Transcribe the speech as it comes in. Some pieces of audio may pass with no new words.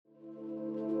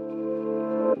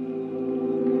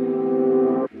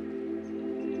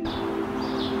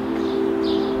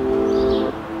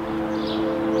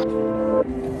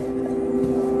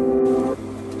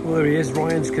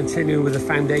Alan's continuing with the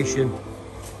foundation,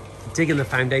 digging the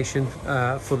foundation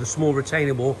for the small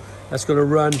retaining wall that's going to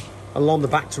run along the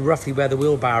back to roughly where the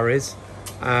wheelbarrow is.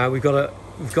 We've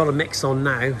got a mix on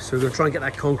now, so we're going to try and get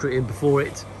that concrete in before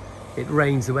it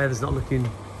rains. The weather's not looking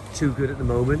too good at the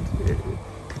moment.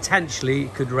 Potentially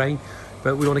it could rain,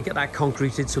 but we want to get that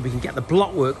concreted so we can get the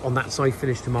block work on that side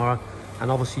finished tomorrow. And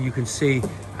obviously you can see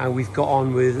how we've got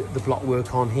on with the block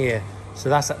work on here. So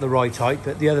that's at the right height.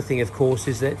 But the other thing, of course,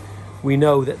 is that we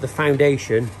know that the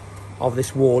foundation of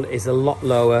this wall is a lot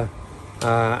lower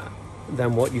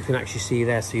than what you can actually see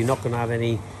there. So you're not going to have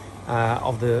any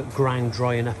of the ground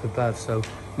drying up above. So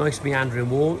nice meandering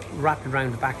wall, wrapping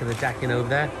around the back of the decking over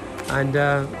there. And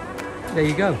there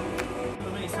you go.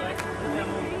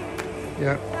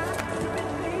 Yeah.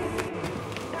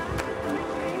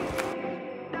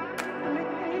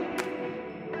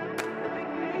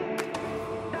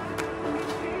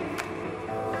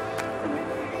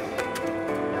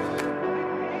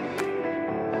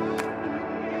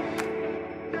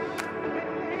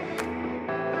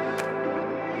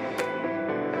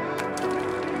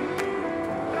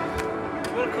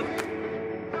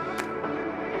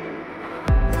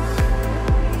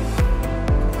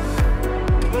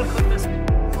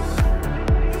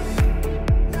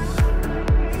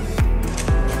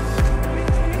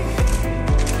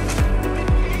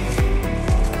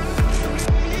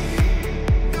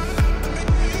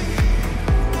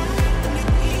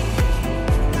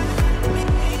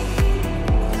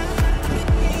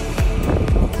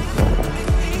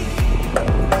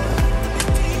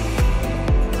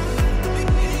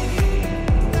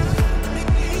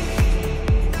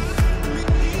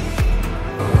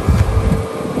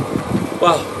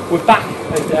 Well, we're back,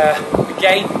 and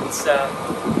again,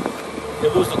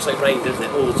 it always looks like rain, doesn't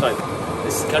it, all the time.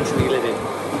 This is the country we live in.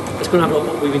 Let's go and have a look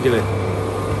at what we've been doing.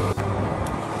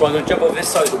 Well, I'm going to jump over this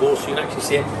side of the wall so you can actually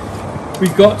see it.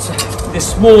 We've got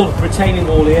this small retaining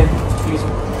wall here.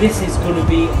 This is going to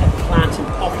be a planting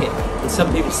pocket, and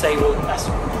some people say, well, that's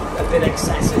a bit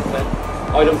excessive, but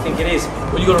I don't think it is.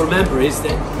 What you've got to remember is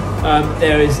that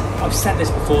there is, I've said this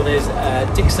before, there's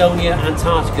Dixonia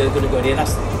antarctica going to go in here.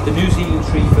 That's the New Zealand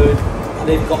tree fern, and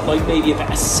they've got like maybe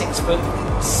about a 6 foot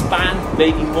span,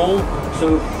 maybe more.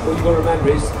 So what you've got to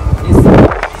remember is that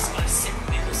it's going to sit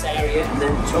in this area, and then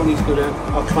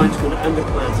our client's going to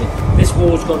underplant it. This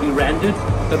wall's got to be rendered,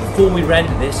 but before we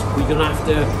render this, we're going to have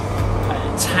to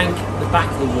tank the back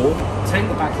of the wall. And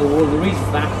the reason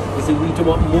for that is that we don't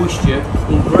want moisture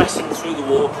ingressing through the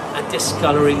wall and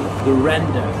discolouring the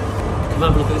render. Come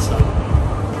have a look at this side.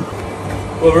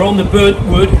 Well, we're on the burnt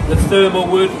wood, the thermal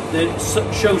wood, the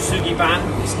Shosugi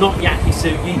band. It's not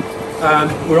Yakisugi.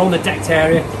 We're on the decked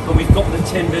area, and we've got the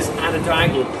timbers at a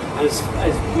diagonal. And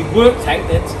as we've worked out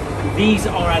that these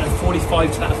are at a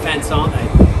 45 to that fence, aren't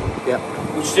they? Yeah.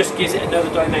 Which just gives it another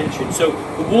dimension. So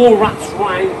the wall wraps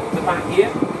round the back here,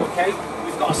 okay?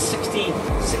 We've got a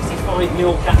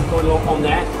 65mm gap going on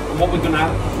there, and what we're going to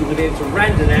have, we're going to be able to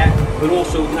render there, but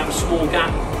also we can have a small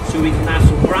gap so we can have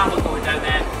some gravel going down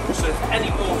there, so if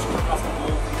any water comes off the wall,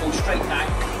 it goes straight down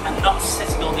and not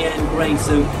sitting on the end grain,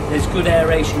 so there's good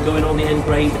aeration going on the end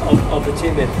grain of the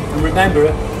timber. And remember,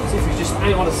 so if you just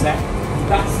hang on a sec,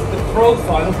 that's the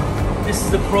profile. This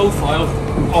is the profile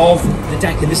of the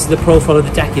decking. This is the profile of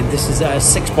the decking. This is a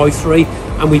 6x3,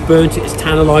 and we burnt it as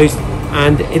tannalized,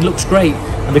 and it looks great.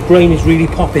 And the grain is really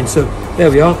popping. So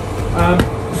there we are.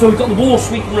 So we've got the wall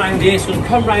sweeping around here. So it's going to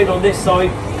come round on this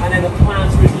side, and then the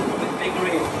planter is a little bit bigger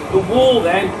here. The wall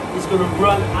then is going to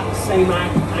run at the same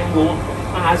angle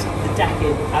as the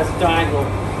decking, as a diagonal,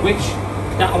 which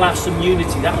that'll have some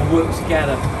unity. That'll work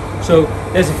together. So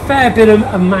there's a fair bit of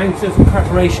amount of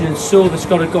preparation and soil that's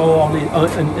got to go on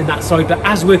in that side, but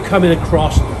as we're coming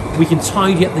across, we can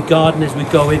tidy up the garden as we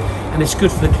go in, and it's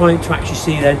good for the client to actually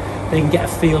see then they can get a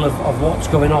feel of what's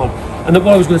going on. And then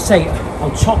what I was going to say,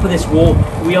 on top of this wall,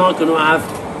 we are going to have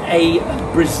a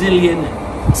Brazilian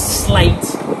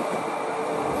slate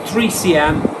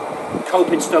 3cm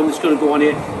coping stone that's going to go on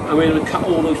here, and we're going to cut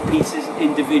all those pieces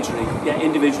individually,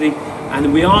 and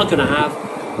then we are going to have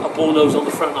a bull nose on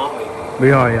the front, aren't we?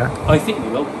 We are, yeah. I think we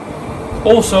will.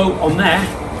 Also, on there,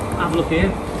 have a look here.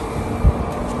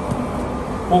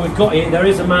 What we've got here, there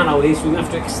is a manhole here, so we have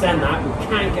to extend that. We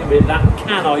can't get rid of that, we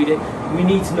can't hide it. We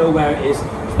need to know where it is.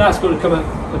 So that's going to come up,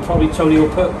 and probably Tony will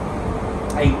put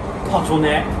a pot on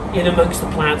there in amongst the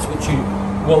plants, which you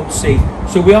won't see.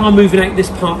 So we are moving out this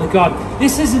part of the garden.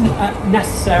 This isn't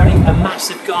necessarily a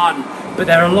massive garden, but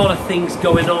there are a lot of things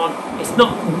going on. It's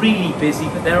not really busy,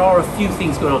 but there are a few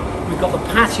things going on. We've got the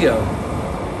patio,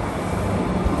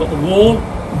 we've got the wall,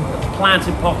 we've got the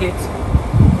planting pocket,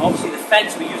 Obviously the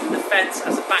fence, we're using the fence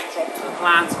as a backdrop to the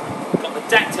plants. We've got the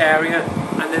decked area,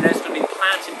 and then there's going to be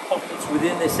plants in pockets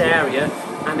within this area,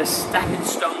 and a stepping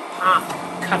stone path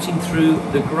cutting through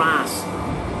the grass.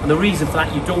 And the reason for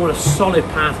that, you don't want a solid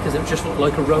path because it would just look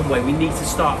like a runway. We need to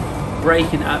start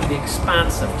breaking up the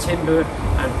expanse of timber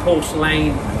and porcelain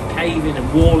and paving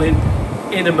and walling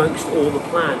in amongst all the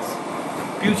plants.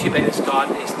 The beauty about this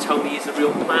garden is Tony is a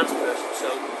real plants person,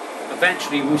 so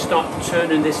eventually we start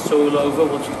turning this soil over.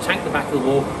 Once we've tanked the back of the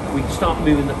wall, we can start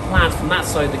moving the plants from that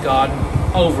side of the garden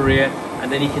over here,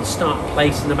 and then he can start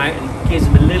placing them out, and it gives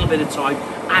him a little bit of time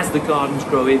as the garden's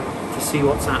growing to see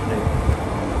what's happening.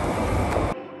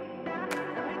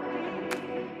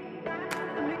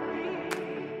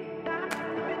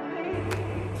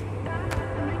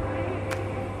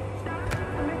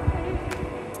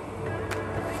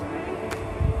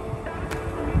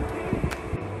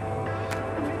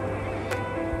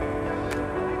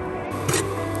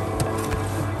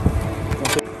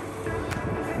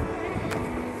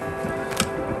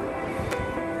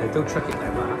 Don't chuck it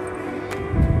down,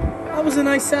 man. That was a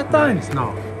nice set down. No, it's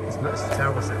not. It's not. It's a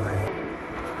terrible set down.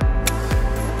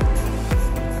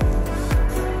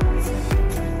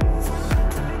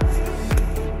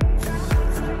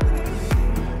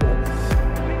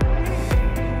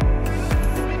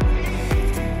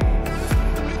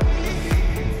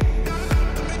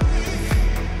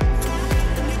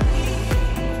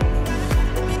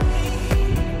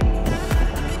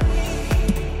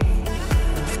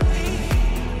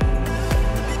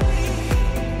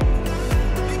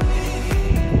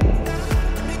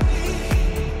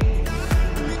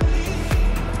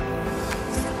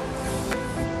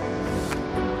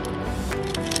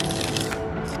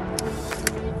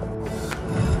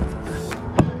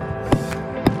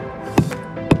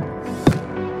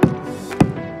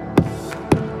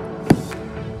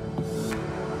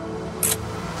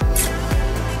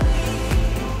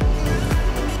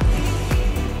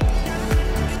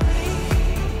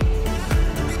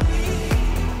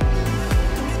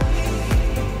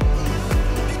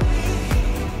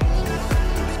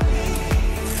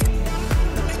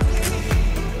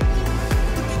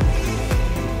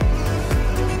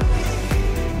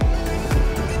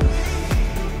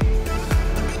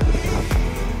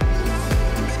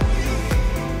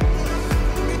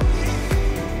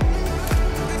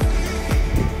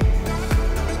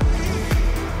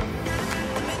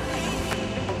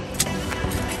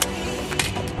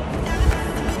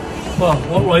 Well,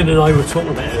 what Ryan and I were talking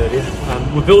about earlier,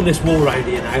 we're building this wall around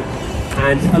here now,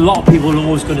 and a lot of people are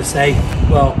always going to say,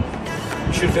 well,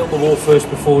 you should build the wall first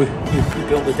before you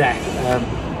build the deck.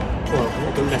 Well,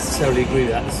 I don't necessarily agree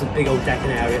with that. This is a big old decking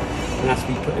area and has to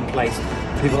be put in place.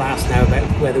 People ask now about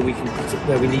whether we can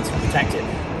where we need to protect it.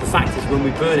 The fact is, when we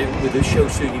burn it with the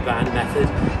Shosuni band method,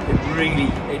 it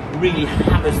really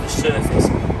hammers the surface.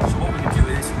 So what we can do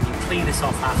is we can clean this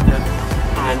off after,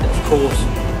 and of course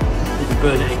we can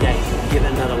burn it again, give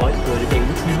it another light burn again,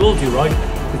 which we will do, right,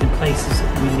 within places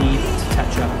we need to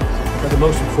touch up. But the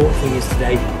most important thing is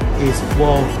today is,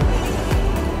 while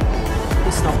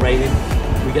it's not raining,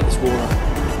 we get this wall up.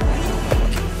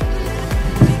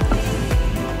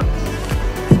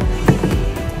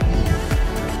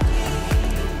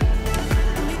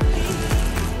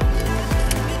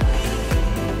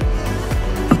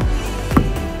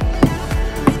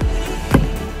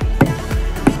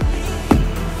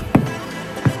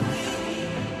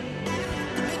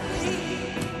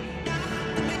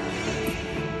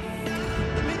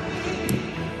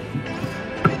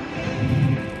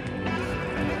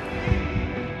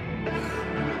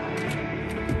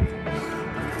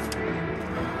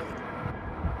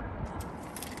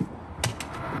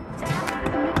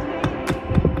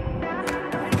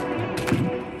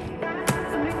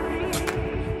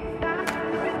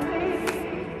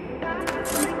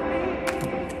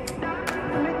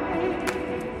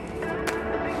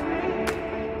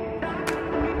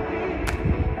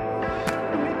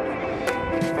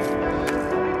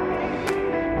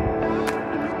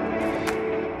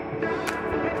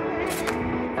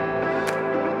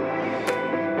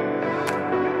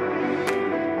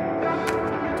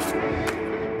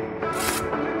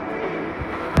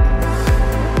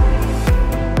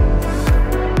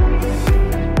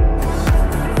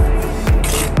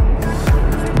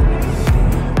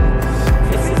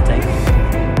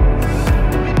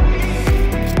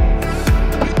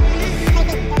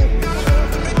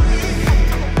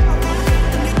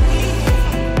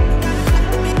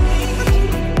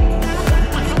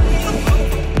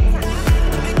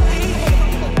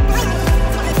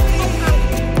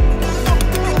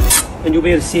 And you'll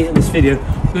be able to see it in this video,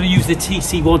 You're going to use the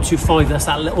TC125. That's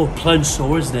that little plunge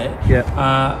saw, isn't it?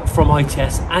 Yeah. From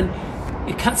ITS, and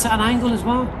it cuts at an angle as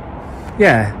well.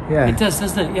 Yeah, yeah. It does,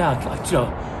 doesn't it? Yeah. You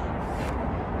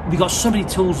know, we've got so many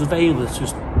tools available to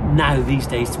us now these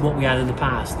days to what we had in the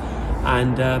past,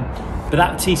 and but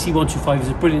that TC125 is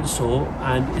a brilliant saw,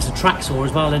 and it's a track saw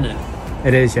as well, isn't it?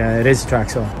 It is, yeah. It is a track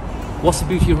saw. What's the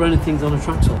beauty of running things on a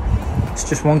track saw? It's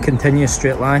just one continuous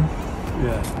straight line.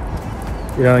 Yeah.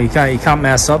 You know, you can't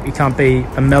mess up. You can't be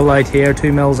a mil out here,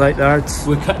 2 mils out there.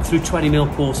 We're cutting through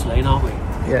 20mm porcelain, aren't we?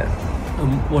 Yeah.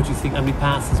 What do you think? How many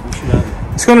passes we should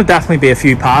have? It's going to definitely be a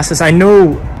few passes. I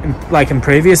know, like in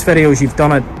previous videos, you've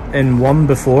done it in one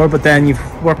before, but then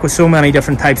you've worked with so many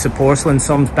different types of porcelain.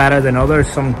 Some's better than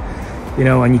others. Some, you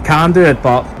know, and you can do it,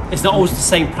 but it's not always the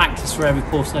same practice for every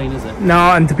porcelain, is it?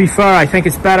 No, and to be fair, I think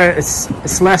it's better.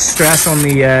 It's less stress on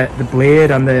the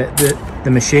blade and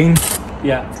the machine.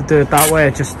 Yeah. To do it that way,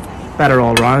 it's just better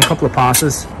all around. A couple of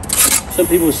passes. Some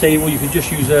people say, well, you could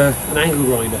just use an angle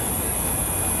grinder.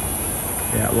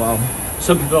 Yeah, well,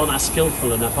 some people aren't that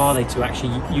skillful enough, are they, to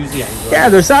actually use the angle? Yeah,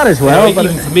 there's that as well. You know,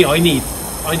 but even for me, I need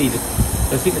it.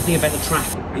 I think the thing about the track,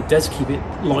 it does keep it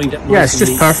lined up. Yeah, it's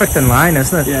just perfect in line,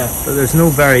 isn't it? Yeah. But there's no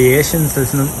variations.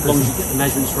 As long as you get the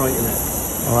measurements right in it.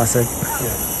 Oh, that's it.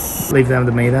 Yeah. Leave them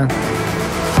to me then.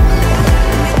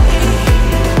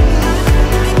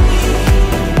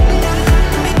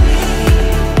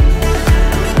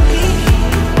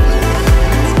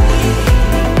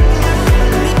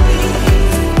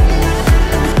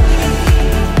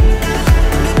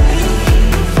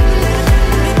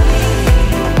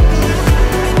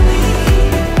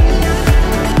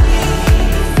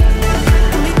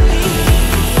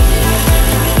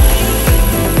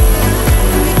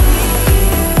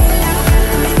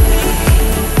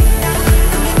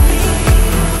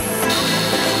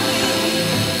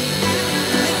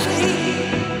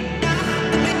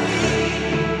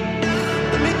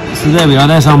 So there we are,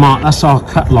 there's our mark, that's our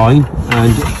cut line,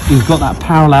 and we've got that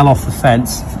parallel off the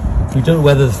fence. We don't know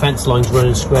whether the fence line's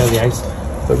running squarely out,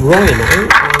 but Ryan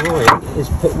is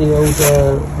putting the old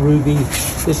ruby.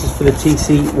 This is for the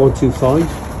TC125.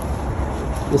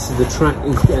 This is the track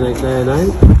he's getting out there now.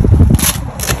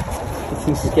 He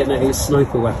thinks he's getting out his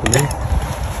sniper weapon there.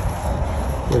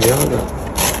 There we are, look.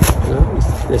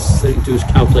 Let's do his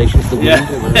calculations for the wind.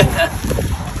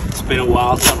 It's been a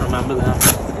while, I can't remember that.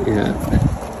 Yeah.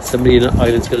 Somebody in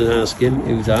Ireland's going to ask him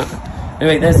who's that.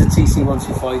 Anyway, there's the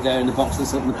TC125 there in the box.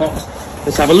 Let's open the box.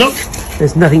 Let's have a look.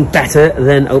 There's nothing better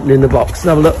than opening the box. Let's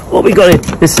have a look. What we got in?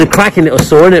 This is a cracking little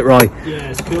saw, isn't it, Roy? Yeah,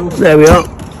 it's cool. There we are.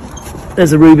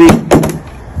 There's a ruby.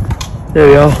 There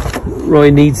we are.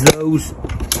 Roy needs those.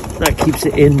 That keeps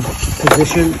it in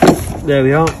position. There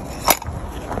we are.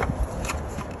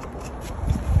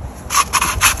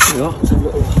 There we are. There's a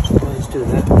little. Let's do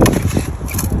that.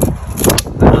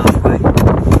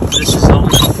 This is long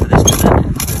enough for this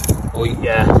one. Oh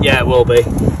yeah, it will be.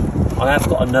 I have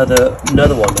got another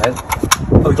one now.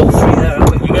 Oh, we've got 3 there,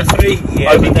 haven't we? You got 3? Yeah.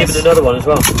 I've been given another one as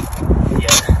well. Yeah.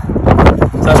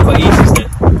 So that's quite easy, isn't it?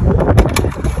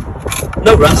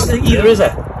 No rust either, is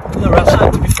there? No rust.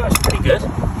 To be fair, it's pretty good,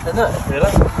 isn't it?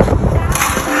 Really?